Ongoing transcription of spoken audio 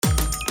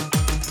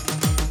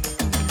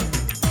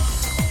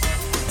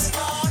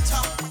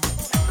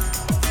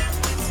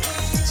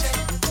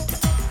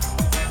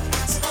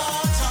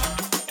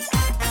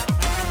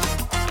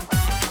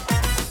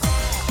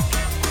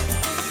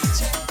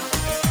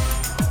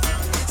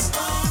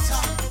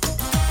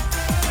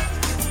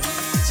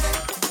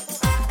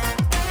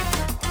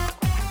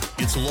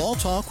It's Law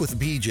Talk with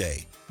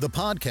BJ, the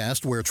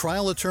podcast where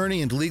trial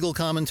attorney and legal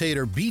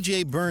commentator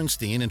BJ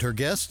Bernstein and her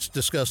guests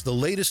discuss the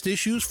latest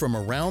issues from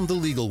around the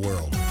legal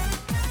world.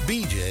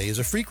 BJ is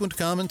a frequent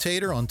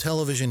commentator on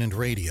television and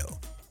radio.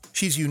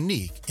 She's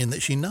unique in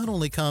that she not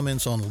only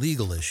comments on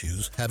legal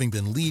issues, having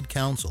been lead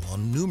counsel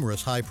on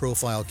numerous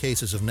high-profile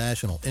cases of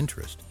national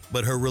interest,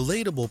 but her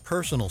relatable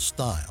personal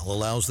style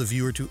allows the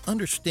viewer to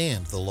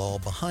understand the law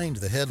behind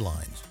the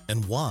headlines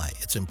and why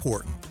it's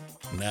important.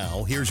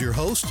 Now, here's your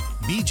host,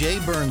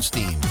 BJ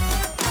Bernstein.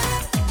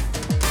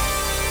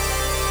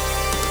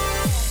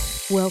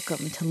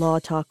 Welcome to Law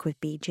Talk with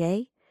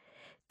BJ.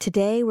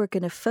 Today, we're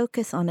going to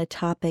focus on a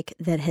topic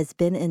that has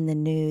been in the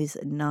news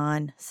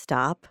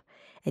non-stop,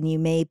 and you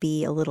may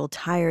be a little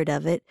tired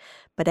of it,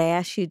 but I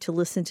ask you to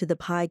listen to the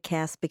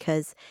podcast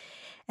because,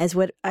 as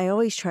what I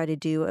always try to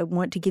do, I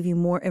want to give you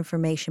more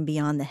information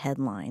beyond the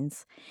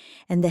headlines.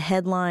 And the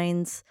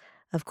headlines,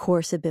 of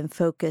course, have been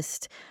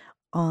focused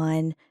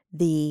on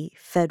the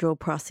federal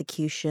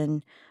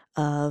prosecution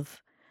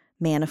of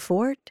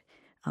Manafort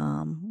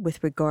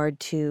with regard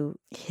to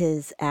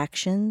his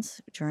actions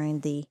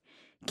during the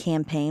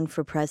campaign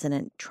for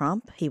President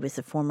Trump. He was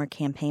a former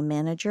campaign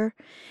manager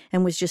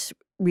and was just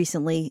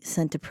recently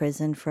sent to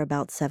prison for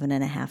about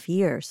 7.5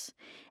 years.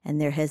 And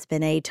there has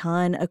been a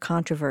ton of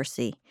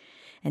controversy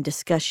and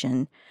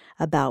discussion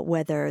about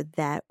whether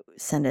that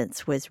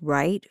sentence was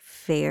right,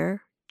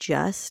 fair,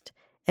 just,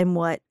 and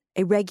what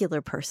a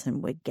regular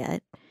person would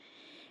get.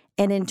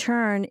 And in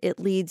turn, it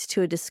leads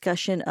to a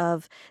discussion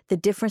of the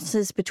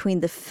differences between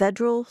the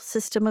federal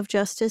system of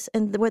justice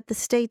and what the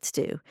states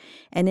do,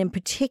 and in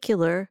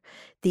particular,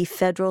 the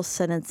federal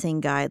sentencing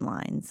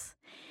guidelines.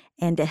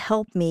 And to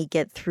help me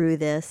get through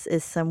this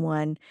is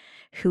someone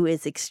who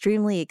is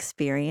extremely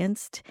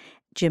experienced,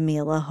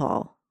 Jamila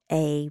Hall,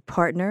 a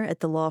partner at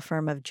the law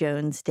firm of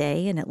Jones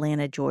Day in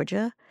Atlanta,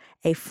 Georgia,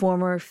 a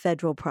former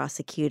federal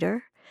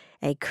prosecutor,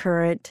 a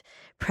current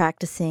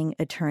practicing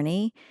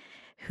attorney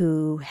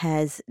who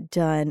has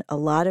done a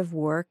lot of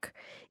work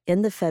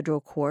in the federal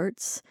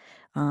courts.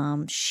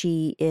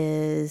 She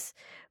is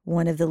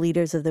one of the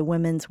leaders of the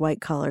Women's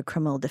White Collar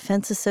Criminal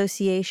Defense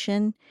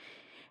Association.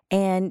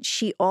 And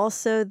she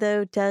also,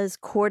 though, does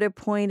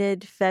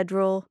court-appointed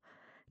federal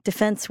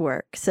defense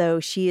work. So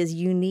she is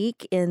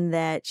unique in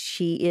that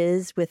she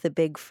is with a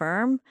big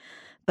firm,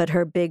 but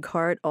her big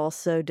heart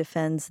also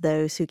defends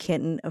those who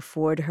can't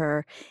afford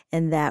her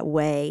in that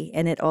way.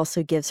 And it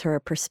also gives her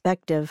a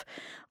perspective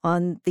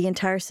on the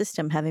entire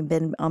system, having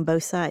been on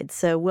both sides.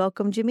 So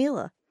welcome,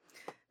 Jamila.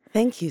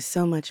 Thank you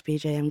so much,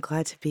 BJ. I'm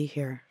glad to be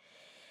here.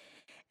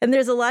 And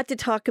there's a lot to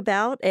talk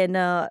about, and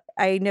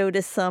I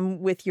noticed some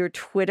with your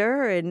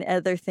Twitter and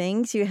other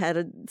things. You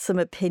had some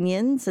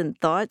opinions and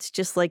thoughts,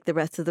 just like the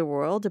rest of the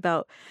world,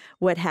 about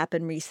what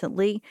happened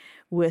recently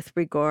with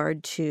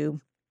regard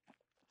to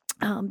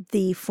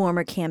the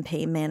former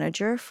campaign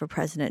manager for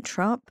President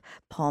Trump,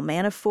 Paul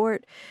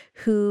Manafort,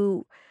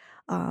 who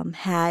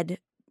had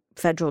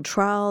federal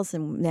trials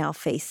and now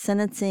faced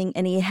sentencing.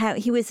 And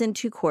he was in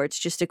two courts.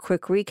 Just a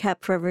quick recap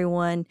for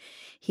everyone.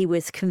 He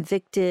was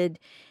convicted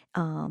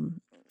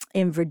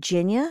in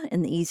Virginia,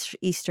 in the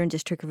Eastern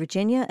District of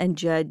Virginia, and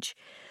Judge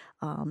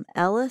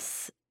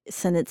Ellis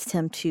sentenced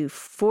him to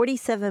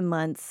 47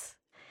 months,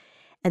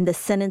 and the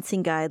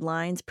sentencing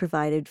guidelines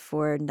provided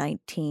for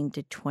 19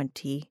 to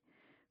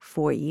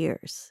 24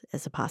 years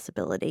as a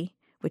possibility,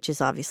 which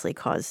has obviously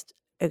caused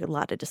a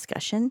lot of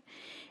discussion.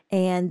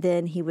 And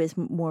then he was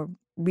more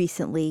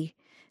recently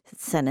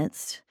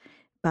sentenced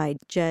by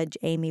Judge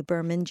Amy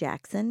Berman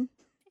Jackson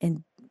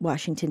in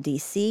Washington,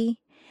 D.C.,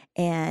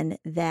 and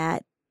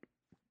that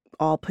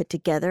all put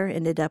together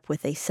ended up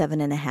with a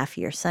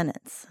 7.5-year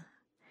sentence.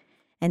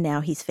 And now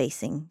he's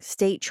facing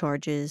state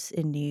charges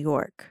in New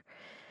York.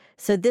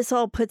 So this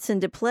all puts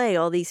into play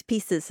all these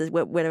pieces, is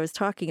what I was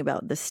talking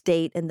about, the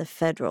state and the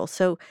federal.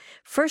 So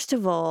first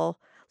of all,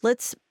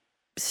 let's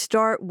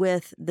start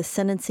with the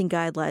sentencing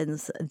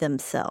guidelines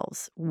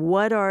themselves.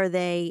 What are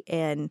they?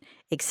 And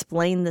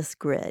explain this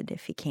grid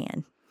if you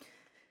can.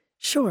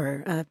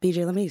 Sure.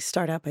 BJ, let me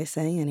start out by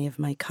saying any of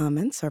my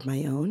comments are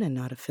my own and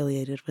not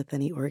affiliated with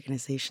any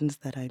organizations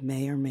that I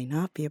may or may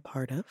not be a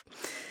part of.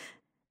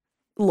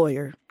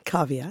 Lawyer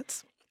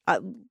caveats. I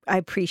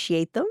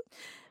appreciate them.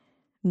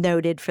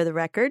 Noted for the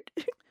record.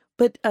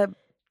 But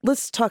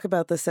let's talk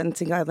about the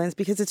sentencing guidelines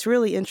because it's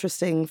really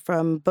interesting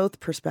from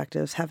both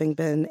perspectives, having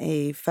been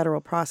a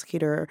federal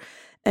prosecutor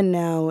and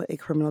now a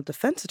criminal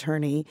defense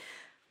attorney.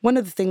 One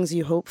of the things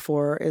you hope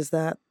for is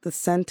that the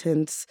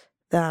sentence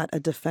that a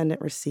defendant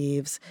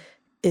receives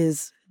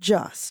is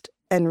just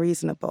and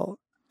reasonable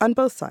on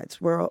both sides.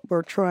 We're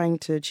trying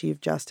to achieve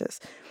justice.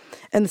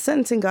 And the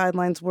sentencing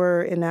guidelines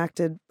were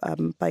enacted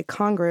by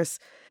Congress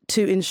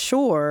to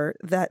ensure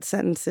that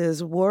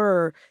sentences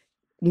were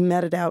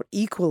meted out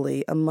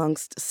equally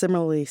amongst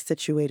similarly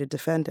situated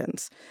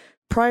defendants.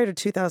 Prior to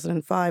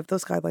 2005,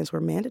 those guidelines were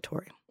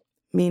mandatory,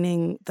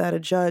 meaning that a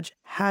judge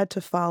had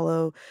to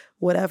follow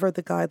whatever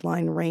the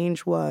guideline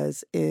range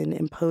was in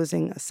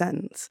imposing a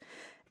sentence.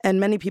 And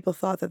many people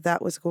thought that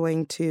that was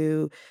going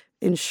to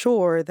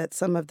ensure that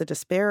some of the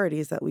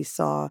disparities that we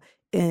saw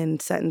in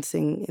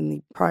sentencing in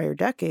the prior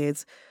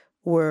decades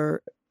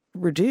were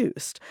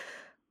reduced.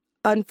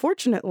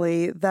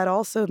 Unfortunately, that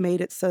also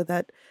made it so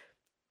that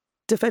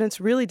defendants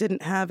really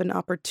didn't have an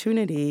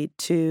opportunity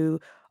to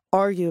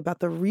argue about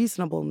the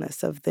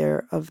reasonableness of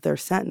their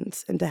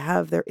sentence and to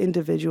have their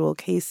individual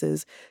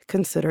cases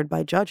considered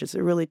by judges.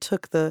 It really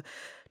took the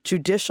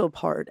judicial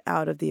part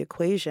out of the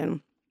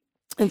equation.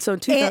 And so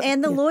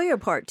and the lawyer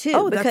part too.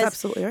 Oh, because, that's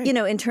absolutely right.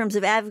 In terms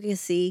of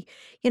advocacy,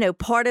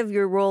 part of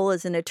your role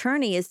as an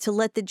attorney is to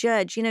let the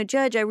judge,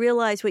 Judge, I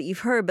realize what you've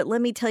heard, but let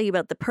me tell you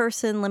about the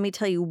person. Let me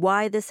tell you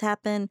why this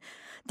happened.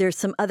 There's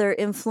some other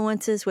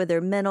influences,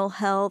 whether mental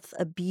health,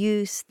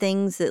 abuse,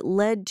 things that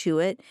led to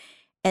it.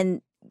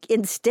 And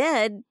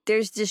instead,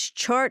 there's this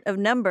chart of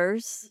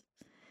numbers,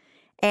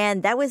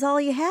 and that was all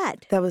you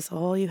had. That was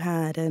all you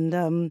had.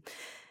 And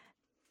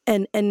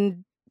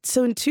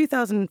so in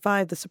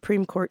 2005, the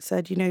Supreme Court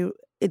said,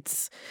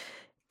 it's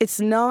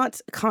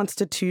not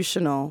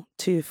constitutional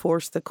to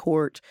force the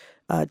court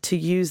to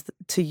use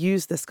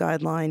this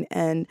guideline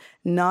and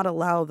not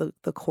allow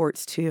the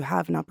courts to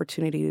have an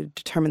opportunity to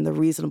determine the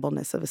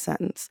reasonableness of a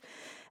sentence.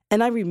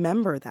 And I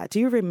remember that.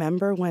 Do you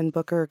remember when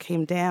Booker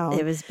came down?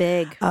 It was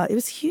big. It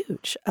was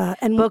huge.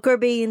 And Booker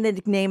being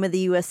the name of the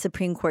U.S.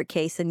 Supreme Court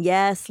case. And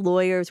yes,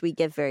 lawyers, we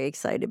get very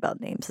excited about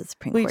names of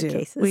Supreme Court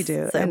cases. We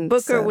do. So and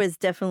Booker was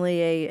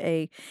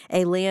definitely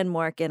a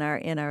landmark in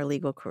our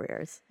legal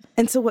careers.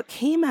 And so what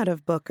came out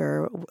of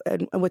Booker,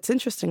 and what's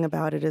interesting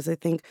about it is I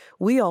think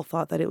we all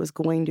thought that it was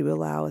going to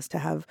allow us to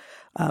have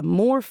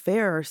more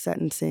fair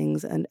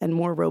sentencings and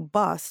more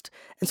robust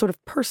and sort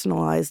of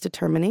personalized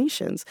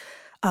determinations.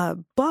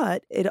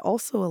 But it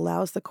also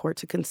allows the court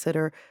to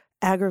consider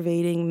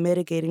aggravating,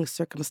 mitigating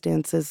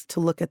circumstances, to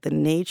look at the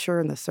nature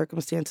and the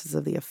circumstances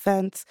of the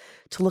offense,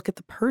 to look at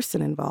the person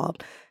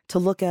involved, to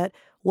look at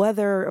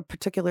whether a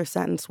particular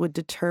sentence would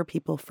deter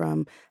people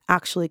from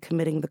actually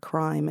committing the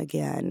crime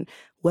again,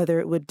 whether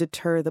it would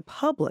deter the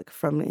public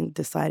from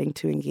deciding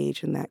to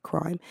engage in that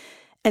crime.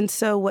 And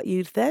so what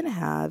you then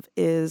have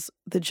is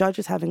the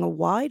judges having a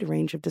wide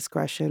range of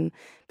discretion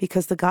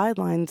because the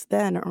guidelines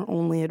then are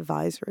only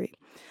advisory.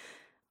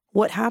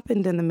 What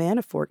happened in the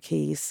Manafort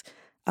case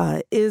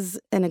is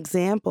an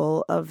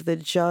example of the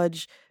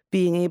judge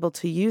being able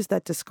to use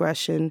that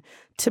discretion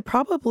to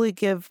probably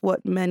give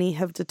what many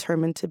have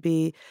determined to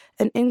be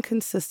an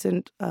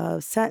inconsistent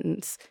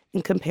sentence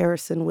in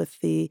comparison with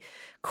the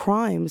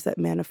crimes that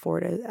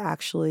Manafort is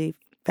actually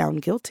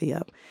found guilty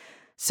of.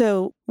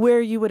 So where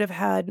you would have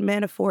had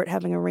Manafort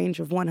having a range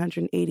of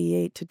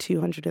 188 to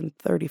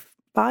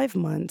 235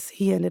 months,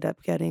 he ended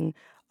up getting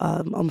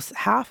almost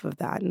half of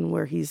that, and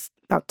where he's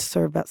about to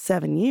serve about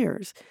 7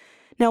 years.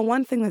 Now,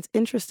 one thing that's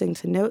interesting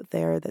to note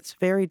there that's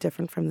very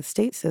different from the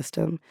state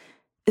system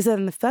is that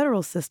in the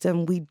federal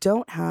system, we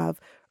don't have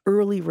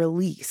early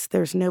release.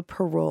 There's no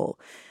parole.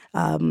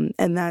 And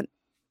that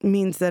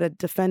means that a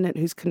defendant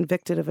who's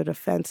convicted of an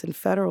offense in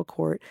federal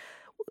court,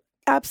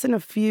 absent a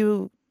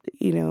few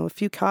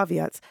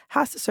caveats,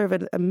 has to serve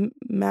at a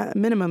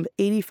minimum of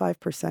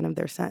 85% of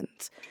their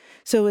sentence.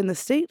 So in the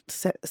state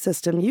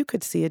system, you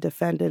could see a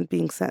defendant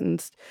being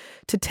sentenced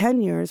to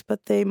 10 years,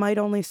 but they might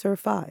only serve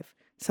 5.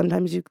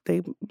 Sometimes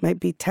they might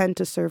be 10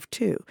 to serve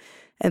 2.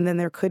 And then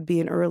there could be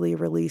an early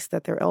release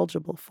that they're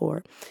eligible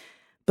for.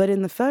 But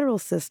in the federal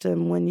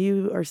system, when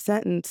you are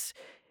sentenced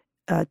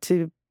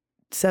to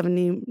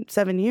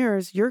 77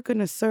 years, you're going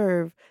to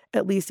serve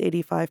at least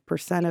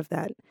 85% of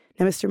that.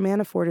 Now, Mr.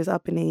 Manafort is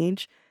up in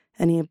age,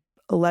 and he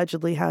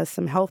allegedly has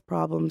some health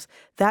problems.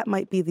 That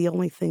might be the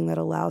only thing that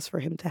allows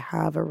for him to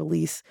have a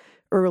release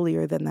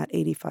earlier than that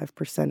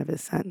 85% of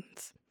his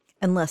sentence.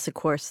 Unless, of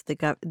course,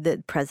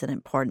 the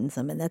president pardons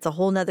him. And that's a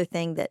whole other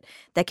thing that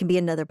can be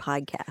another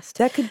podcast.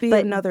 That could be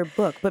another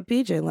book. But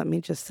BJ, let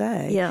me just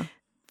say,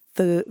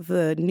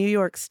 the New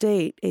York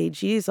State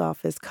AG's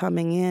office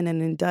coming in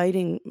and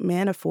indicting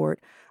Manafort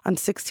on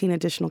 16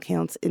 additional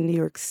counts in New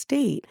York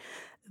State,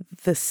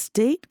 the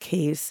state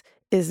case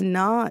is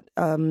not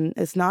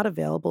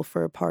available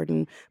for a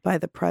pardon by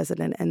the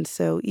president. And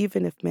so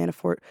even if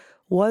Manafort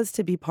was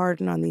to be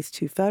pardoned on these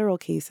 2 federal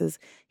cases,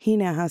 he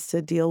now has to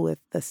deal with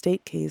the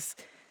state case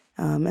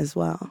as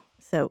well.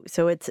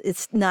 So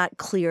it's not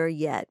clear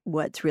yet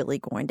what's really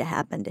going to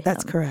happen to him.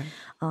 That's correct.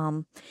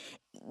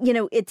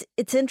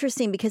 It's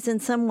interesting because in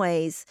some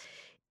ways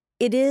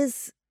it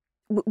is,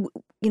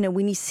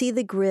 when you see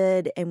the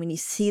grid and when you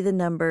see the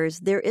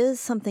numbers, there is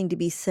something to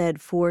be said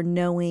for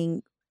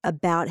knowing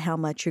about how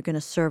much you're going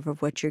to serve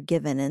of what you're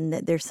given, and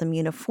that there's some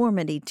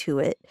uniformity to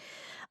it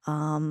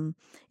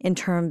in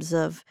terms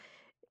of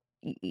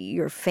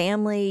your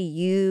family,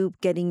 you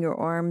getting your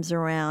arms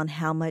around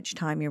how much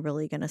time you're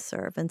really going to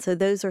serve. And so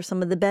those are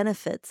some of the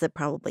benefits that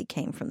probably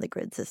came from the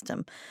grid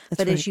system.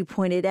 But as you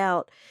pointed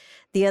out,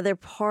 the other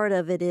part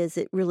of it is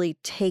it really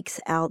takes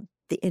out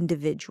the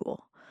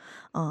individual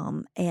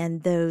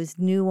and those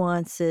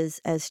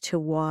nuances as to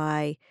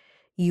why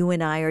you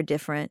and I are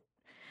different.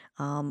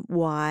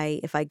 Why,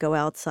 if I go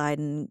outside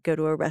and go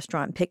to a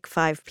restaurant, pick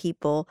 5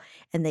 people,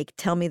 and they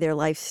tell me their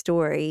life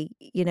story,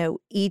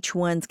 each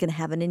one's going to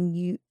have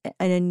an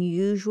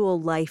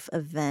unusual life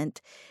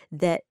event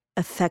that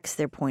affects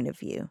their point of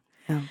view.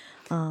 Yeah.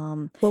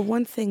 Um, Well,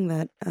 one thing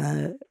that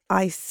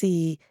I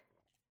see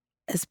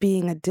as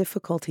being a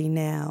difficulty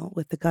now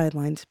with the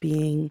guidelines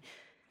being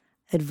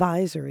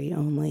advisory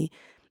only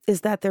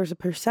is that there's a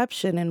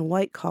perception in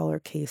white collar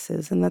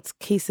cases, and that's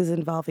cases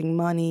involving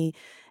money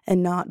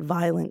and not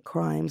violent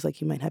crimes like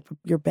you might have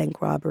your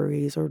bank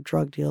robberies or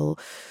drug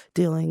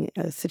dealing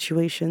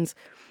situations,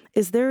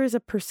 is there is a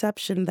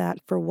perception that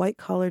for white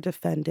collar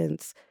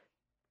defendants,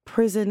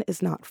 prison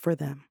is not for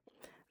them.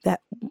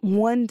 That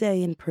one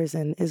day in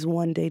prison is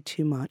one day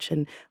too much,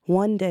 and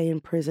one day in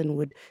prison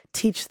would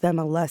teach them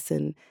a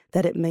lesson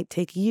that it may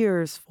take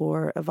years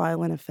for a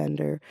violent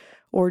offender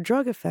or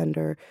drug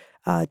offender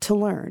to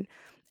learn.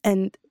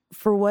 And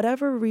for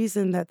whatever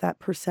reason that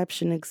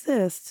perception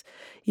exists,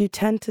 you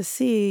tend to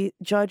see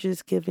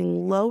judges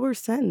giving lower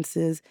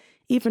sentences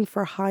even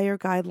for higher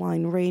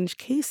guideline range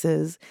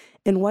cases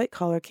in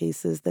white-collar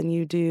cases than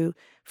you do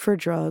for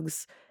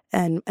drugs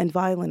and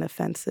violent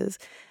offenses.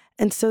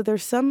 And so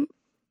there's some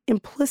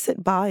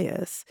implicit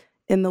bias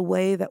in the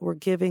way that we're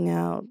giving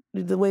out,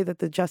 the way that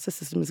the justice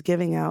system is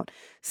giving out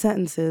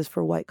sentences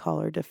for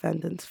white-collar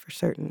defendants for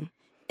certain.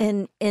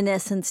 And in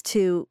essence,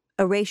 to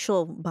a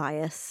racial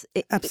bias.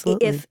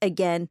 Absolutely. If,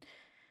 again,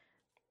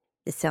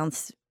 it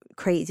sounds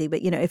crazy,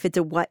 but, if it's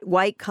a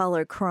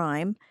white-collar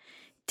crime,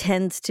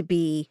 tends to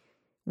be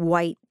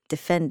white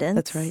defendants.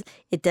 That's right.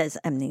 It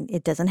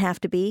doesn't have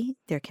to be.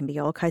 There can be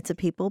all kinds of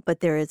people,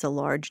 but there is a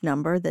large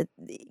number that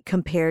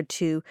compared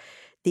to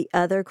the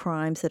other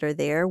crimes that are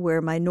there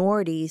where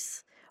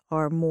minorities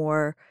are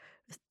more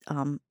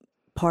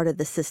part of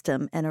the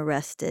system and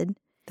arrested.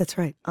 That's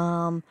right.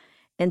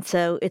 And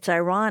so it's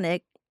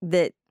ironic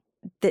that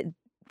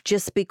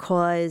just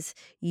because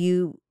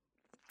you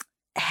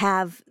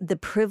have the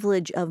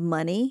privilege of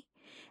money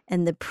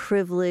and the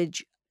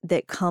privilege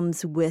that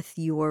comes with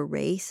your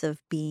race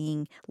of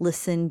being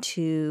listened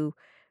to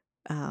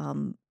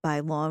by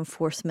law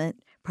enforcement,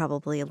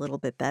 probably a little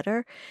bit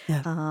better,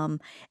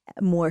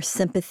 more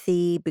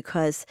sympathy,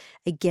 because,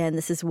 again,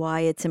 this is why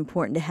it's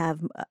important to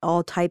have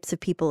all types of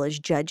people as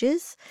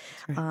judges.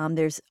 Right.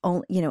 There's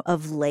only,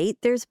 of late,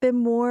 there's been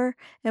more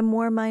and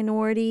more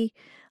minorities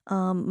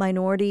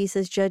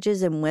as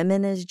judges and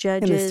women as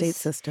judges. In the state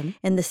system.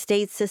 In the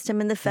state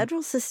system. In the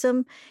federal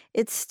system,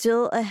 it's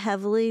still a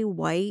heavily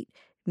white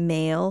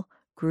male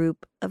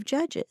group of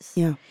judges.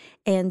 Yeah.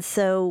 And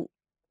so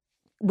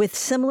with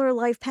similar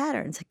life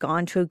patterns,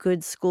 gone to a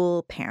good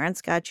school,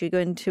 parents got you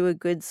going to a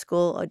good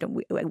school.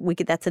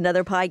 That's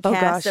another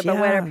podcast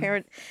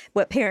about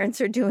what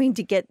parents are doing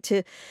to get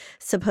to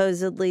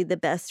supposedly the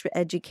best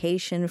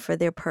education for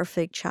their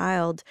perfect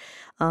child.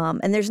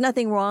 And there's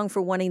nothing wrong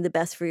for wanting the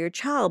best for your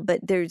child, but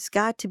there's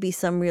got to be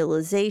some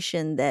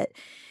realization that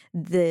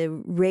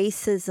the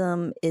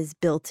racism is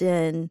built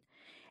in.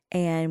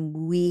 And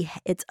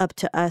it's up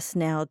to us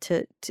now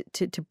to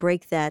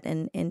break that,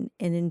 and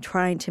in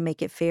trying to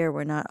make it fair,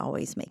 we're not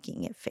always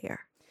making it fair.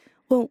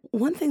 Well,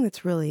 one thing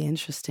that's really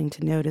interesting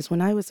to note is when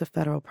I was a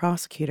federal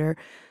prosecutor,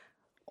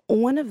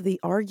 one of the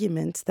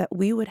arguments that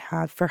we would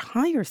have for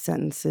higher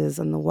sentences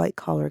on the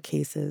white-collar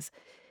cases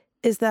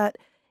is that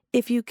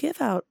if you give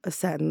out a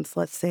sentence,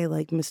 let's say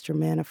like Mr.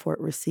 Manafort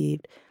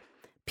received,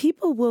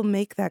 people will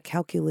make that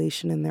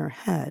calculation in their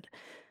head.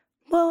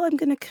 Well, I'm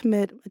going to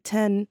commit a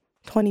 $20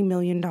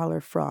 million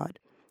fraud.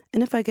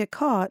 And if I get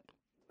caught,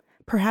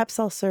 perhaps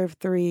I'll serve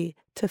 3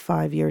 to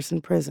 5 years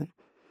in prison.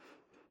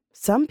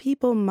 Some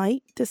people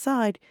might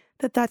decide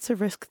that that's a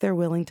risk they're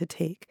willing to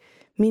take,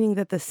 meaning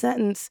that the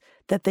sentence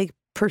that they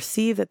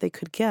perceive that they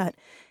could get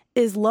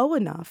is low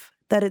enough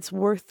that it's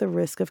worth the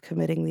risk of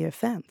committing the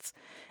offense.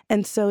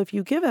 And so if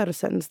you give out a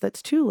sentence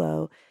that's too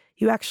low,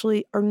 you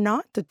actually are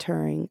not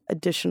deterring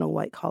additional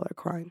white-collar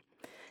crime.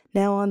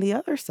 Now, on the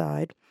other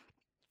side,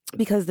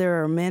 because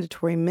there are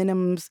mandatory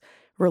minimums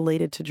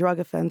related to drug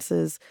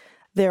offenses,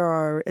 there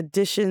are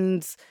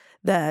additions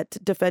that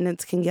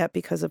defendants can get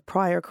because of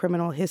prior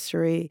criminal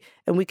history,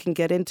 and we can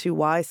get into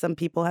why some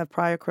people have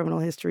prior criminal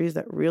histories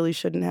that really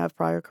shouldn't have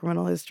prior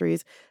criminal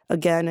histories.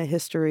 Again, a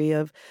history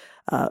of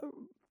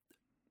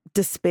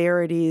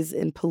disparities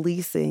in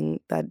policing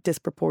that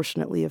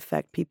disproportionately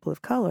affect people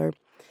of color.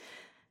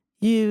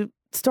 You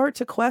start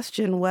to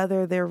question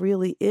whether there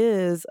really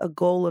is a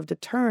goal of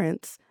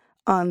deterrence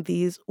on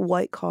these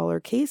white-collar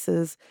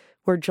cases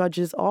where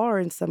judges are,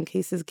 in some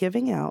cases,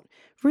 giving out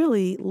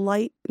really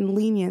light and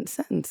lenient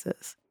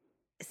sentences.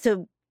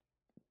 So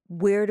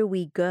where do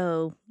we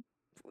go?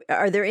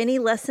 Are there any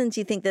lessons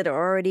you think that are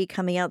already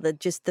coming out, that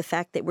just the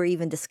fact that we're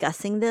even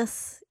discussing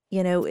this,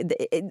 in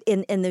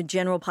the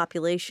general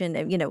population,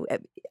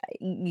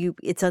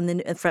 it's on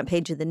the front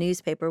page of the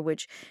newspaper,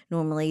 which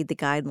normally the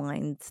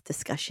guidelines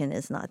discussion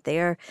is not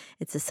there.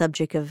 It's a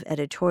subject of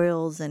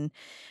editorials, and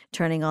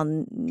turning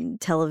on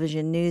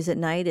television news at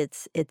night,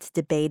 it's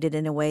debated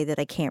in a way that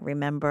I can't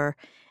remember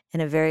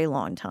in a very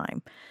long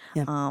time.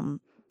 Yeah.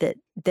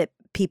 That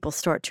people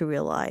start to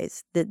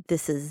realize that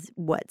this is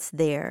what's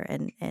there,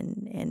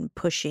 and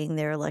pushing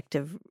their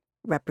elective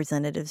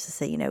representatives to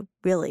say,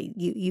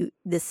 really,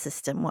 this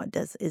system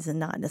is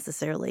not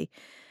necessarily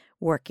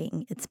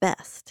working its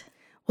best.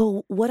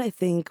 Well, what I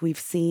think we've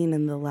seen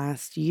in the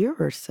last year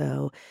or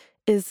so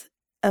is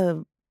a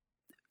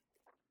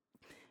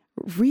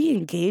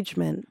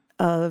re-engagement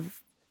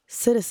of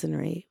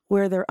citizenry,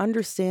 where they're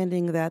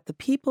understanding that the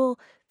people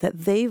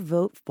that they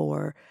vote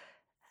for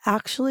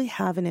actually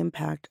have an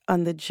impact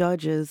on the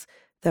judges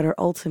that are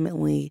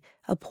ultimately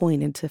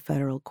appointed to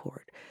federal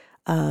court.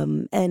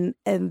 And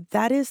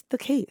that is the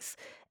case.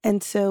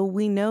 And so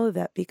we know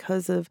that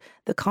because of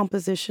the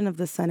composition of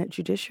the Senate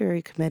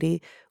Judiciary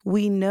Committee,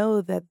 we know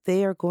that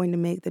they are going to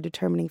make the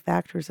determining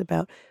factors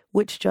about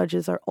which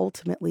judges are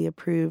ultimately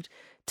approved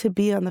to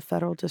be on the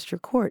federal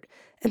district court.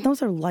 And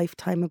those are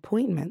lifetime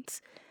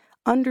appointments.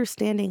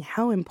 Understanding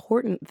how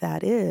important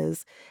that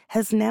is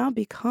has now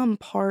become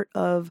part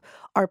of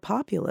our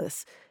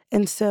populace.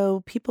 And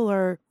so people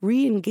are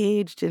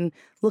re-engaged in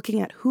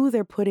looking at who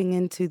they're putting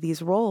into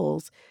these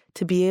roles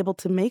to be able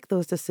to make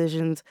those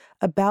decisions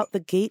about the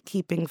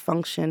gatekeeping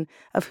function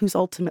of who's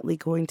ultimately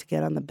going to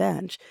get on the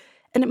bench.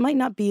 And it might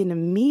not be an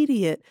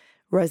immediate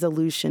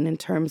resolution in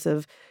terms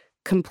of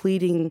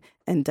completing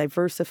and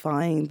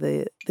diversifying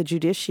the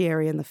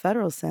judiciary in the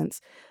federal sense,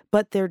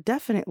 but there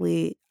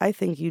definitely, I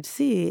think you'd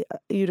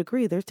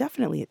agree, there's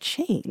definitely a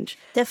change.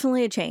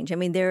 Definitely a change. I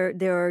mean, there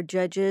are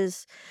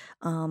judges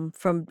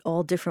from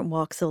all different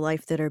walks of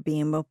life that are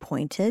being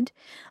appointed,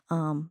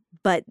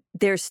 but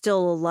there's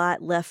still a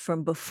lot left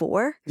from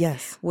before.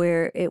 Yes.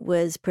 Where it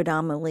was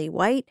predominantly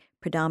white,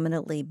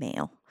 predominantly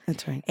male.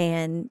 That's right.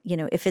 And,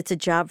 if it's a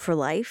job for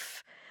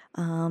life,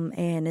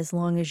 and as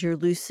long as you're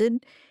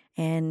lucid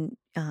and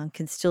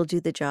can still do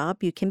the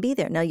job, you can be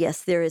there. Now,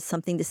 yes, there is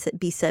something to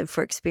be said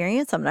for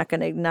experience. I'm not going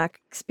to knock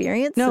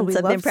experience. No, since we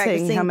I've love been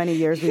practicing. saying how many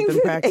years we've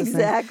been practicing.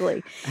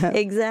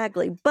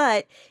 Exactly.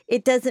 But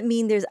it doesn't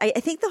mean I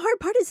think the hard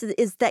part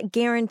is that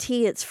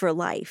guarantee it's for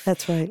life.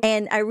 That's right.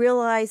 And I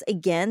realize,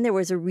 again, there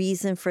was a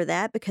reason for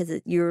that, because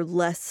you're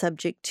less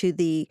subject to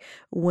the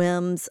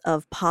whims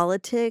of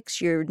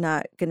politics. You're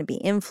not going to be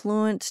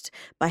influenced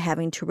by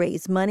having to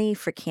raise money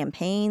for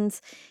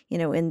campaigns.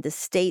 In the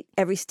state,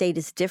 every state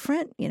is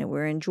different.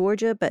 We're in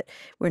Georgia, but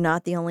we're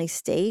not the only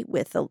state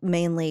with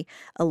mainly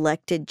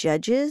elected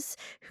judges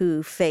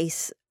who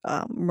face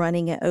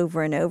running it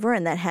over and over,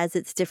 and that has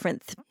its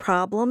different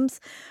problems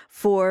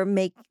for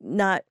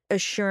not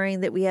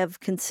assuring that we have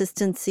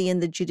consistency in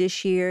the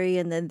judiciary,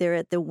 and then they're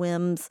at the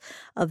whims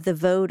of the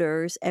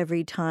voters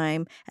every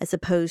time, as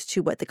opposed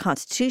to what the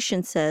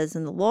Constitution says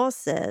and the law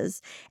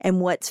says,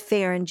 and what's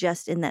fair and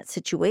just in that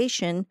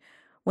situation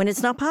when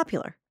it's not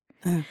popular.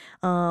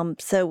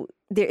 So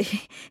there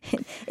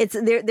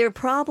are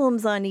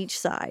problems on each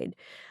side,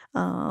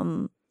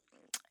 and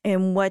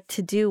what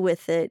to do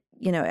with it.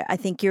 I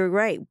think you're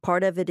right.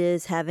 Part of it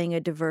is having a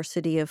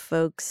diversity of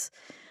folks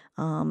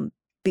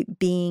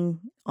being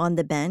on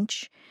the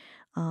bench.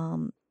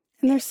 And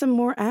there's some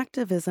more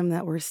activism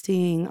that we're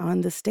seeing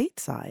on the state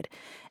side.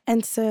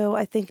 And so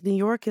I think New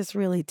York is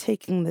really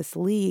taking this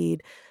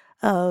lead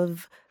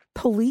of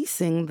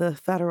policing the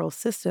federal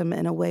system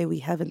in a way we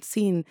haven't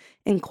seen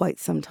in quite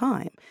some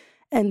time.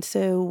 And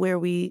so where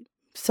we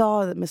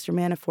saw that Mr.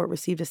 Manafort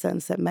received a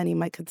sentence that many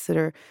might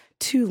consider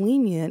too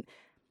lenient,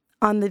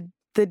 on the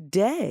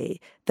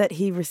day that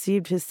he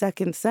received his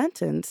second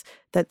sentence,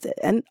 that's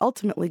and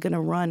ultimately going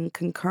to run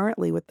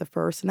concurrently with the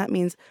first, and that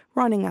means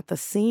running at the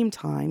same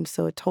time,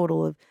 so a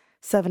total of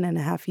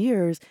 7.5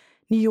 years,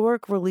 New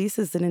York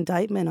releases an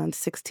indictment on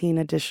 16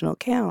 additional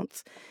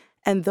counts.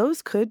 And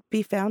those could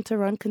be found to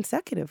run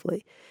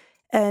consecutively.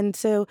 And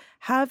so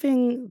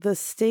having the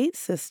state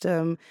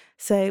system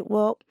say,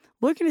 well,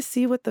 we're going to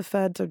see what the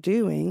feds are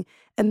doing,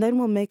 and then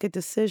we'll make a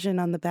decision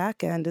on the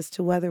back end as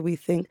to whether we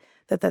think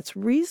that that's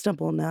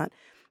reasonable or not,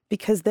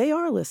 because they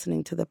are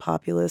listening to the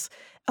populace.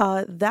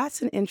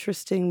 That's an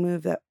interesting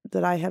move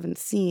that I haven't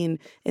seen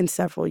in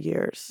several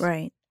years.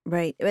 Right.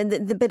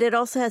 But it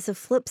also has a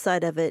flip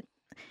side of it.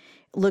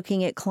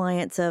 Looking at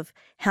clients of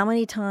how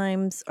many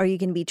times are you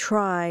going to be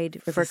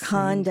tried for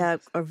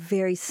conduct or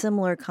very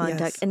similar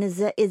conduct, yes. And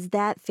is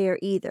that fair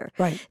either?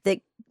 Right. That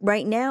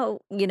right now,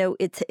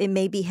 it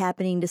may be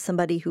happening to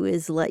somebody who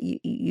is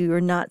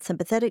you're not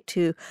sympathetic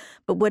to,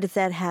 but what if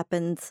that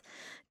happens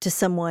to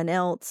someone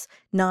else,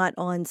 not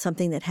on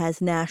something that has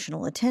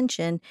national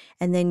attention,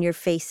 and then you're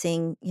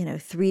facing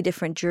 3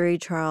 different jury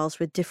trials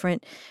with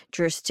different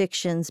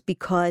jurisdictions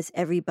because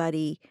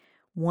everybody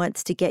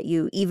wants to get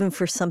you, even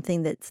for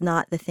something that's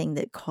not the thing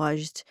that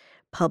caused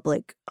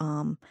public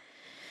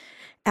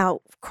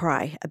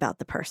outcry about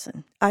the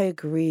person. I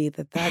agree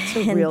that's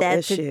a real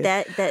issue.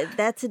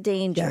 That's a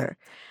danger.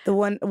 Yeah. The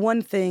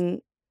one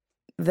thing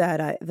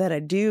that I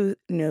do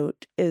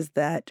note is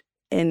that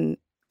in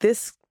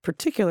this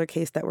particular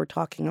case that we're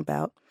talking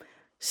about,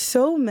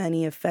 so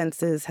many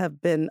offenses have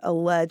been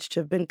alleged to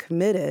have been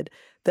committed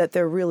that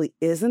there really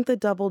isn't the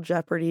double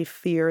jeopardy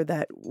fear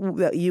that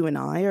you and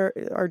I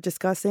are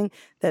discussing,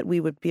 that we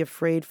would be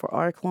afraid for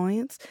our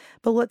clients.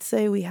 But let's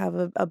say we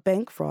have a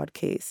bank fraud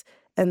case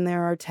and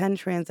there are 10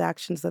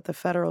 transactions that the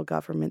federal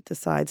government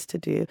decides to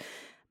do,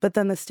 but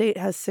then the state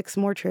has 6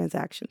 more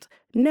transactions.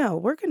 No,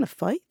 we're going to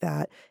fight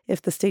that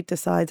if the state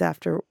decides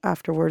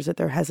afterwards that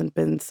there hasn't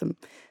been some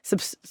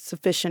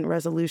sufficient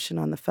resolution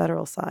on the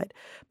federal side.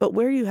 But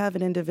where you have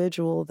an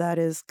individual that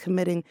is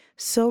committing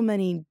so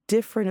many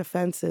different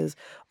offenses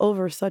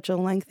over such a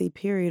lengthy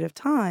period of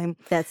time,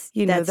 that's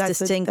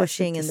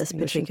distinguishing in this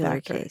particular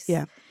case.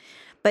 Yeah.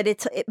 But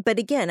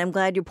again, I'm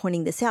glad you're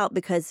pointing this out,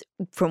 because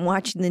from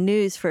watching the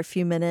news for a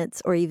few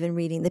minutes or even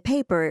reading the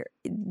paper,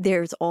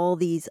 there's all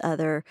these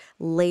other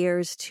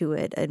layers to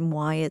it and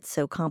why it's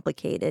so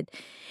complicated.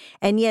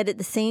 And yet at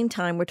the same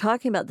time, we're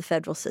talking about the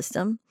federal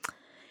system.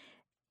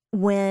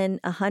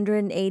 When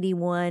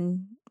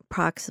 181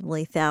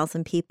 approximately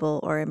 1,000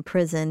 people are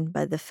imprisoned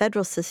by the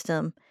federal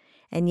system,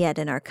 and yet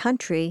in our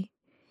country,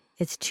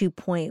 it's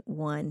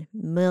 2.1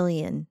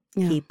 million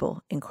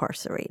people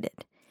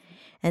incarcerated.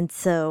 And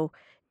so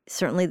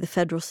certainly the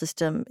federal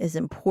system is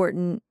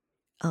important.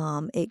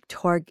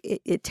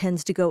 It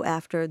tends to go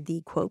after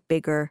the, quote,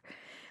 bigger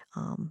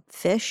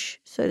fish,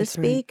 so to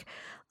speak.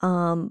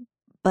 Right.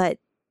 But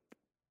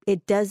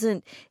it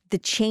doesn't, the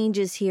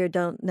changes here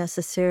don't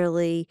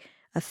necessarily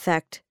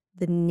affect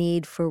the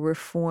need for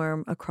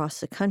reform across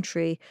the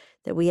country,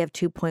 that we have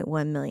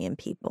 2.1 million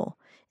people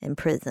in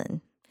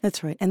prison.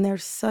 That's right. And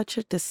there's such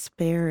a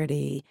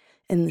disparity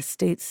in the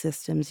state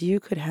systems. You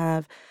could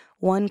have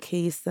one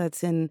case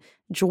that's in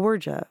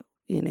Georgia.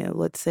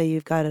 Let's say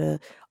you've got an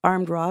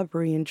armed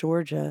robbery in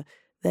Georgia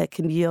that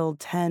can yield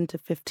 10 to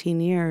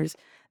 15 years.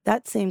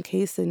 That same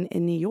case in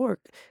New York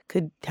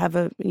could have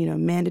a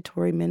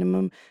mandatory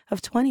minimum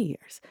of 20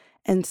 years.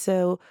 And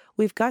so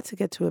we've got to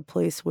get to a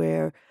place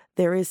where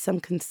there is some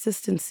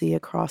consistency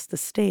across the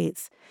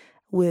states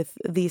with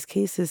these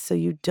cases, so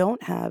you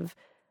don't have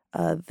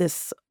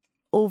this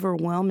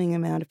overwhelming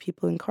amount of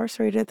people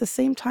incarcerated. At the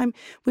same time,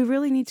 we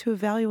really need to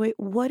evaluate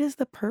what is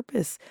the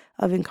purpose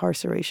of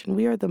incarceration.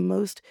 We are the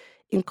most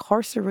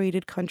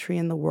incarcerated country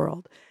in the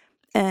world,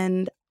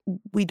 and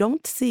we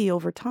don't see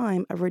over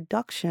time a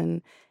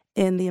reduction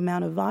in the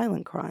amount of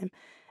violent crime.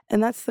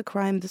 And that's the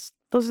crime.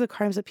 Those are the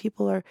crimes that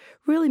people are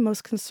really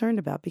most concerned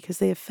about, because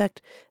they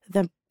affect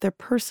their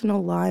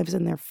personal lives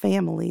and their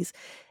families.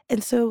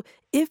 And so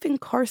if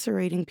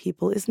incarcerating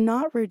people is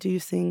not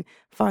reducing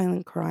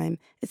violent crime,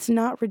 it's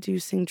not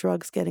reducing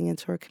drugs getting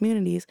into our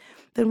communities,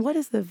 then what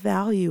is the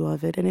value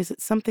of it? And is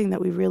it something that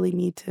we really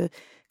need to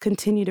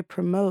continue to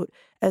promote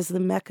as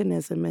the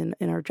mechanism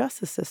in our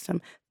justice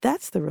system?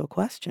 That's the real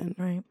question.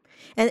 Right.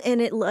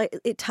 And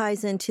it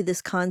ties into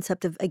this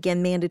concept of,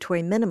 again,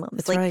 mandatory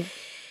minimums. That's right.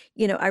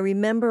 I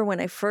remember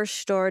when I first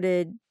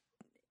started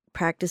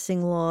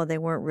practicing law, they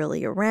weren't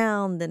really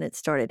around. Then it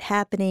started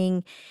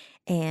happening.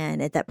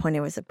 And at that point, I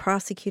was a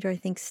prosecutor, I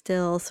think,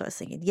 still. So I was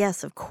thinking,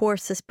 yes, of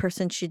course, this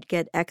person should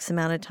get X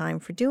amount of time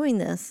for doing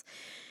this.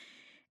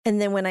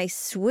 And then when I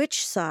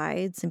switched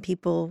sides and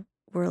people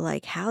were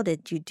like, how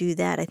did you do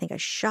that? I think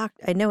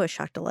I know it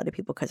shocked a lot of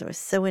people because it was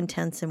so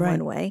intense in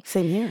one way.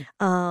 Same here.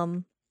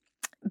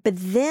 But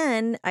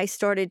then I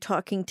started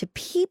talking to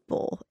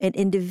people and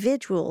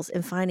individuals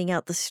and finding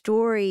out the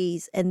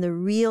stories and the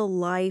real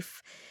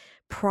life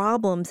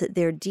problems that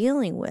they're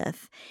dealing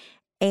with,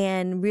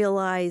 and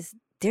realized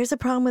there's a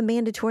problem with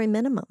mandatory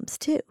minimums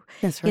too.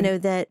 That's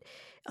right. That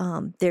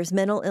there's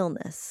mental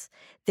illness.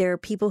 There are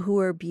people who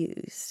are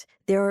abused.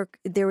 There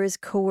is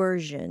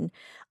coercion.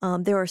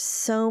 There are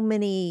so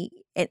many,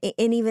 and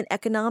even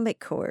economic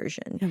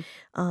coercion.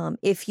 Yeah.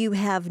 If you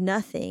have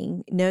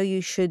nothing, no,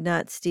 you should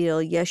not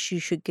steal. Yes, you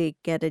should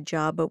get a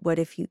job, but what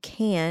if you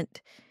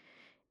can't?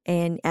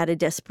 And out of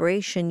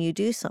desperation, you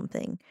do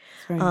something.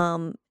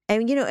 Right.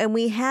 And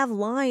we have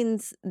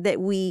lines that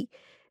we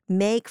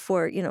make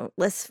for,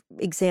 let's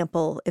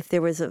example, if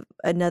there was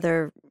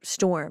another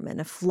storm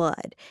and a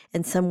flood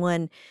and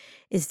someone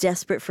is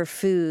desperate for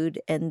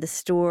food and the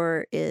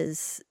store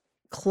is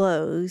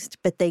closed,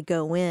 but they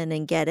go in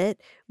and get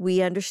it,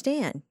 we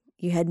understand.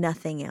 You had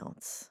nothing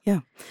else.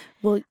 Yeah.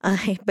 Well,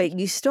 but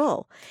you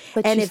stole.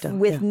 With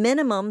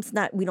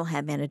minimums, we don't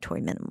have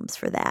mandatory minimums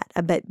for that.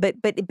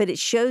 But it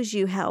shows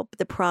you how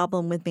the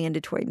problem with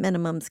mandatory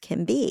minimums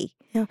can be.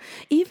 Yeah.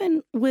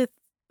 Even with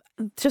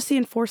just the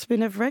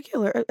enforcement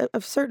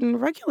of certain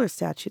regular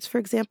statutes. For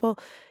example,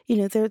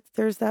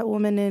 there's that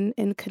woman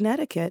in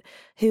Connecticut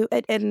who,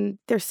 and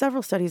there's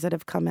several studies that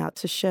have come out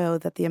to show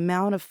that the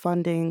amount of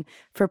funding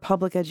for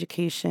public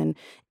education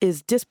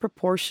is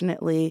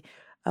disproportionately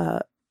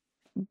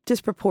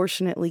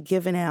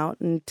given out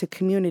to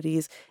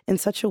communities in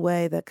such a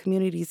way that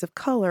communities of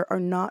color are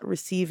not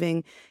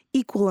receiving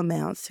equal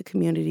amounts to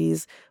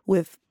communities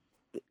with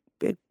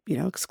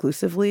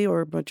exclusively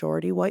or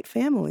majority white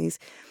families.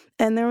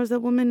 And there was a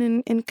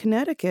woman in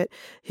Connecticut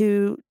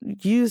who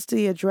used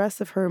the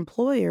address of her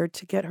employer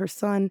to get her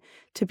son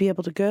to be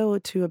able to go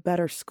to a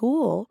better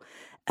school.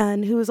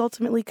 and who was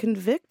ultimately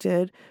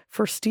convicted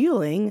for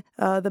stealing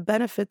the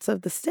benefits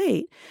of the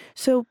state.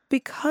 So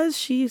because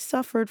she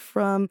suffered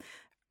from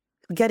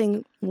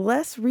getting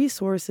less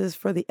resources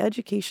for the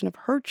education of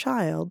her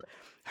child,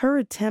 her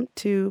attempt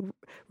to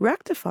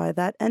rectify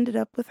that ended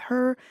up with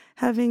her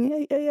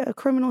having a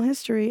criminal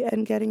history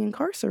and getting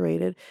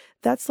incarcerated.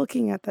 That's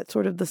looking at that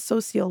sort of the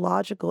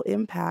sociological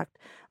impact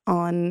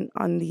on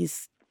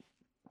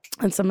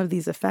some of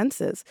these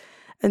offenses.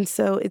 And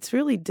so it's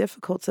really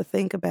difficult to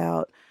think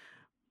about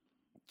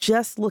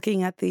just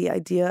looking at the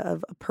idea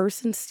of a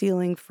person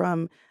stealing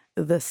from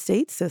the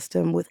state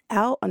system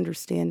without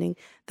understanding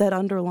that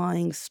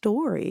underlying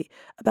story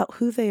about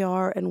who they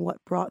are and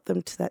what brought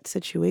them to that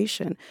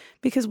situation.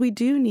 Because we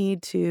do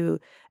need to,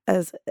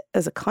 as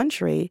a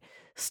country,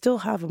 still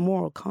have a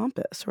moral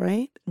compass,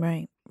 right?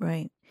 Right,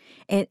 right.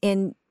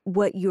 And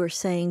what you're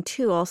saying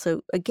too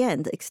also,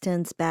 again,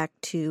 extends back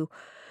to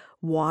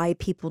why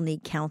people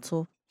need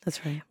counsel.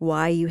 That's right.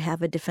 Why you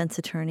have a defense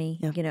attorney.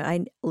 Yeah.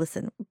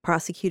 Listen,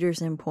 prosecutors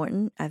are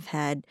important. I've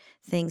had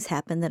things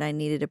happen that I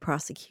needed a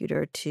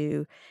prosecutor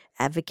to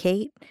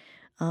advocate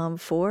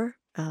for.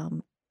 I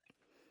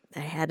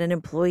had an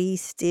employee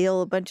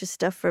steal a bunch of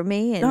stuff from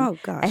me, and Oh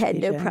gosh, I had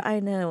BJ. I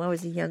know, I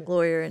was a young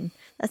lawyer, and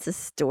that's a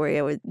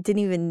story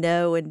didn't even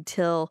know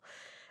until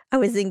I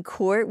was in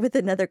court with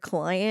another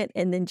client,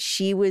 and then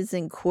she was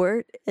in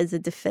court as a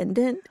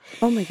defendant.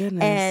 Oh my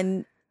goodness.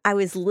 And I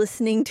was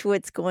listening to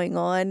what's going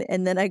on,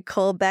 and then I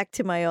called back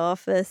to my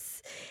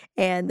office,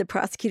 and the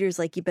prosecutor's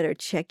like, "You better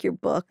check your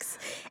books."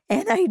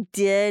 And I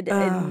did,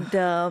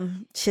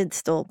 and she had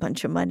stole a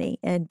bunch of money.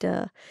 And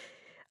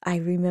I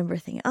remember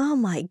thinking, "Oh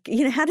my,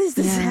 how does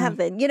this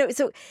happen?"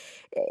 So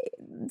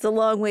it's a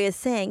long way of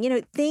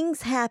saying,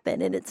 things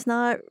happen, and it's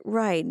not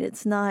right, and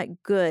it's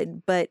not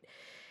good, but,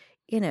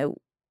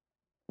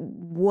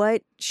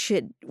 what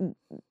should,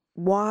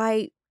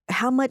 why,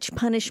 how much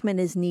punishment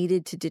is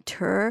needed to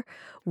deter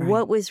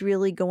what was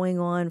really going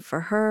on for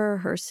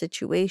her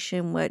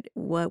situation,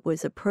 what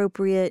was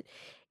appropriate.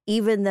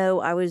 Even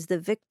though I was the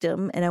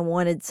victim and I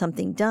wanted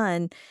something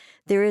done,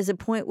 there is a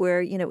point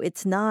where,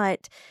 it's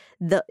not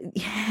the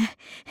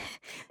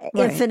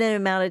infinite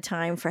amount of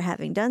time for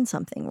having done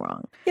something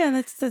wrong. Yeah,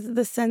 that's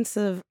the sense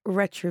of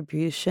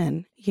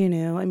retribution,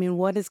 I mean,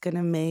 what is going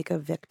to make a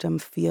victim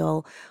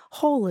feel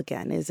whole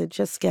again? Is it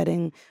just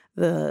getting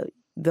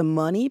the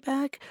money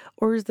back,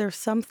 or is there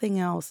something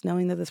else,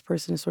 knowing that this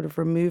person is sort of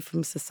removed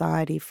from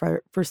society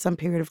for some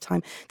period of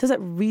time? Does that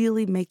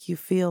really make you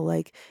feel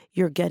like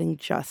you're getting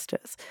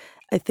justice?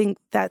 I think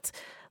that's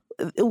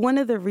one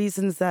of the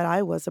reasons that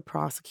I was a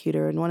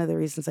prosecutor, and one of the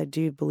reasons I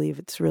do believe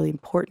it's really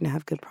important to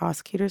have good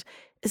prosecutors,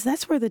 is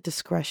that's where the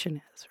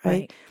discretion is,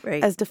 right?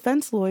 Right. As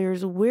defense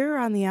lawyers, we're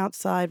on the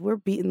outside, we're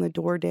beating the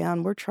door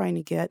down, we're trying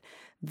to get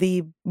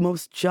the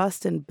most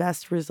just and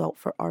best result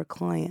for our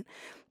client.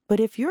 But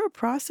if you're a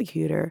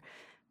prosecutor,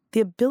 the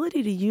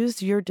ability to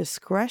use your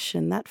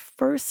discretion, that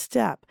first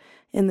step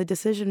in the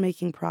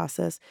decision-making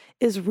process,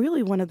 is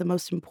really one of the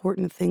most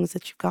important things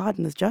that you've got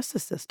in the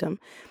justice system.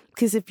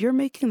 Because if you're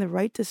making the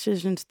right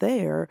decisions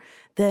there,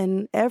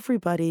 then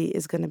everybody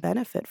is going to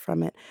benefit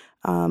from it,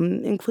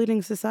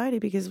 including society,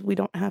 because we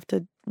don't have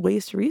to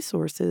waste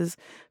resources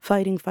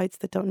fighting fights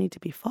that don't need to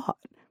be fought.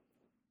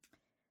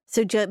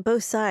 So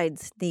both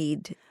sides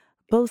need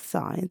Both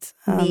sides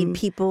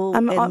people.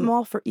 I'm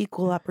all for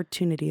equal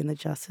opportunity in the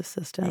justice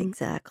system.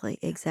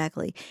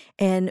 Exactly.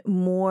 And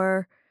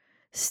more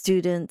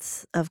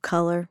students of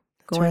color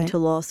going to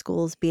law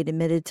schools, being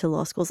admitted to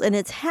law schools. And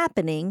it's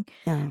happening,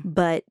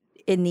 but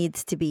it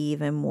needs to be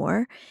even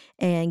more.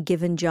 And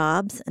given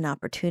jobs and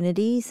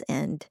opportunities.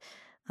 And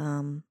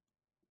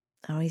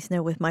I always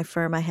know with my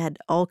firm, I had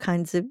all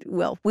kinds of,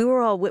 we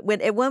were all,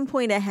 at one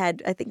point I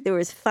think there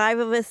was 5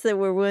 of us that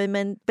were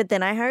women, but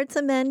then I hired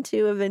some men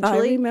too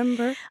eventually. I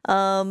remember.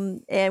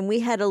 And we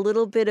had a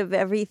little bit of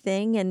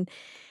everything.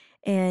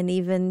 And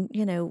even,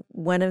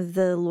 one of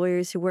the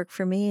lawyers who worked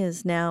for me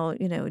is now,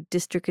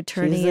 district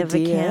attorney of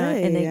a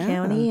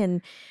county,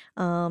 and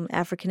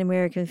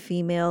African-American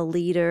female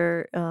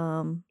leader.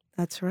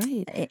 That's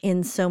right.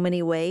 In so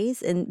many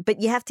ways.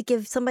 But you have to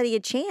give somebody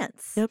a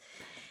chance. Yep.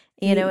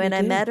 And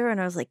I met her and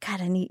I was like,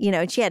 God, I need,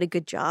 and she had a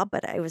good job,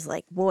 but I was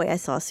like, boy, I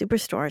saw a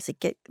superstar. I was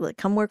like,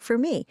 come work for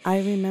me. I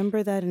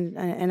remember that.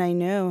 And I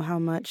know how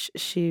much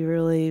she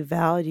really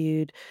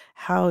valued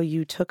how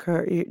you took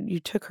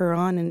her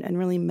on and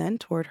really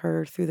mentored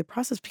her through the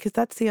process, because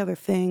that's the other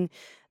thing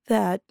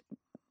that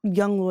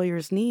young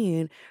lawyers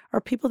need,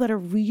 are people that are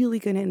really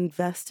going to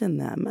invest in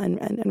them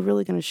and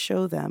really going to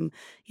show them,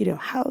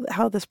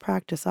 how this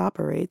practice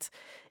operates.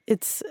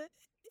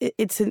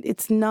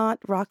 It's not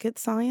rocket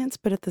science,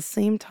 but at the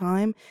same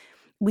time,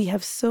 we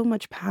have so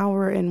much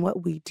power in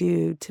what we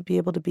do to be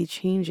able to be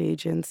change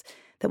agents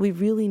that we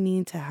really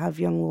need to have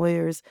young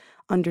lawyers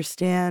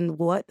understand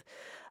what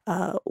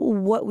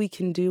we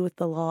can do with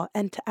the law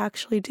and to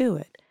actually do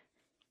it.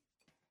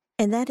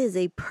 And that is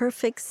a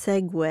perfect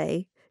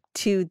segue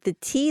to the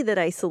tea that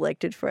I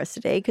selected for us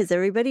today, because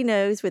everybody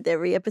knows with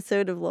every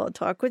episode of Law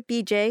Talk with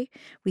BJ,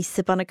 we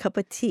sip on a cup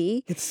of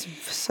tea. It's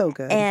so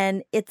good.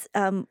 And it's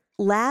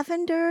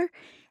lavender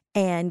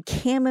and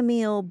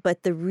chamomile,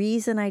 but the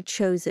reason I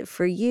chose it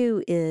for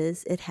you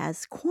is it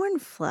has corn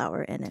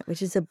flower in it,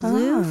 which is a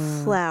blue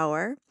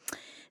flower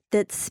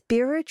that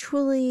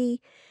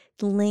spiritually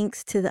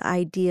links to the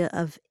idea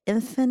of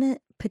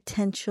infinite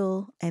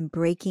potential and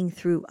breaking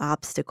through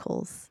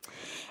obstacles.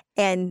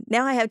 And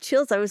now I have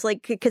chills. I was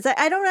like, because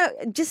I don't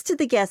know, just to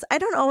the guests, I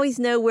don't always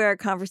know where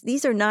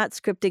these are not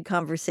scripted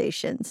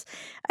conversations.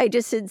 I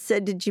just had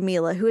said to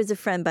Jamila, who is a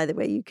friend, by the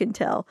way, you can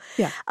tell,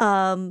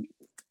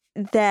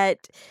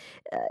 that,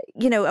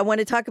 I want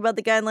to talk about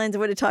the guidelines. I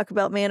want to talk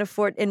about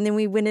Manafort. And then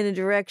we went in a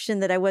direction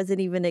that I wasn't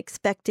even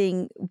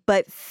expecting,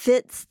 but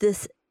fits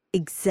this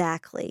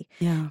exactly.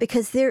 Yeah.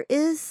 Because there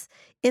is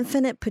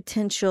infinite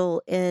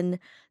potential in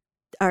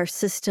our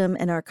system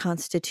and our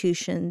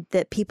Constitution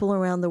that people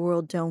around the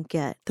world don't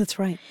get. That's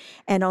right.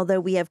 And although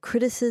we have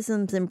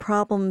criticisms and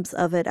problems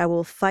of it, I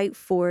will fight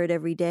for it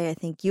every day. I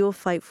think you'll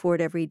fight for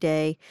it every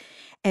day.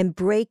 And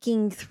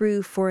breaking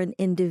through for an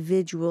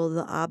individual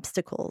the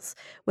obstacles,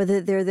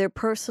 whether they're their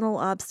personal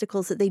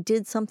obstacles that they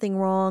did something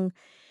wrong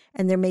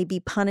and there may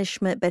be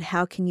punishment, but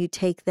how can you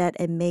take that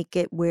and make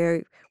it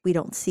where we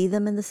don't see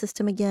them in the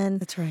system again?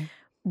 That's right.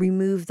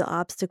 Remove the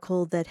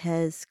obstacle that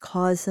has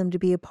caused them to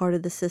be a part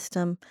of the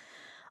system.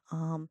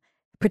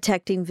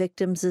 Protecting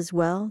victims as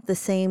well, the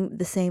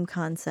same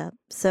concept.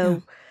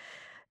 So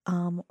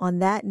on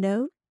that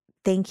note,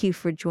 thank you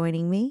for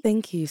joining me.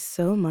 Thank you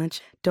so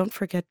much. Don't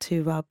forget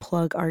to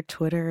plug our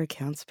Twitter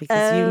accounts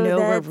because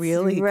we're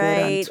really good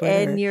on Twitter.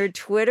 And your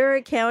Twitter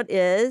account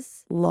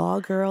is?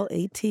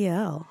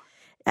 LawGirlATL.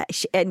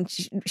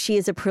 She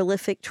is a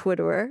prolific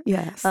Twitterer.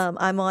 Yes.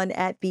 I'm on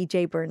at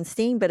BJ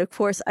Bernstein, but of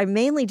course, I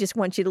mainly just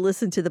want you to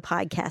listen to the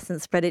podcast and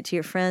spread it to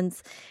your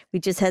friends. We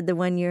just had the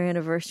 1-year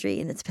anniversary,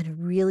 and it's been a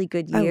really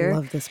good year. I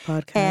love this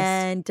podcast.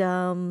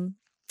 And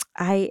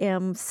I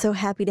am so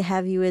happy to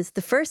have you as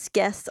the first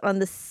guest on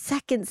the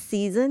 2nd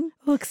season.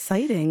 Oh,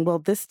 exciting. Well,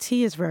 this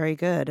tea is very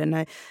good, and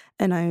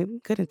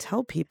I'm going to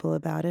tell people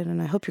about it,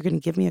 and I hope you're going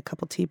to give me a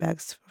couple tea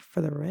bags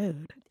for the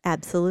road.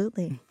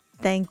 Absolutely.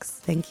 Thanks.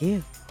 Thank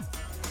you.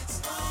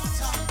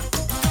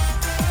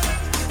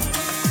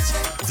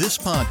 This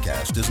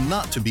podcast is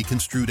not to be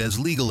construed as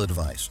legal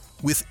advice.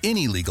 With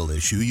any legal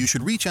issue, you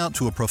should reach out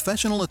to a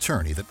professional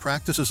attorney that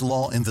practices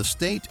law in the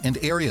state and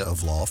area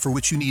of law for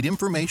which you need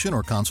information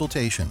or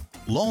consultation.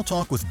 Law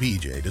Talk with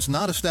BJ does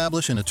not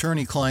establish an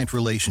attorney-client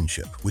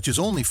relationship, which is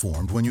only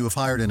formed when you have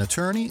hired an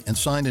attorney and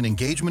signed an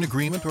engagement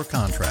agreement or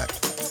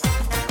contract.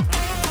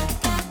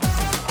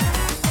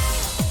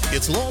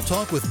 It's Law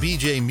Talk with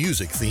BJ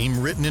music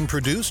theme written and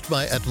produced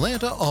by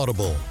Atlanta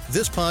Audible.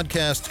 This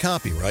podcast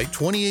copyright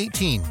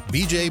 2018,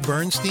 BJ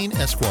Bernstein,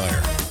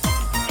 Esquire.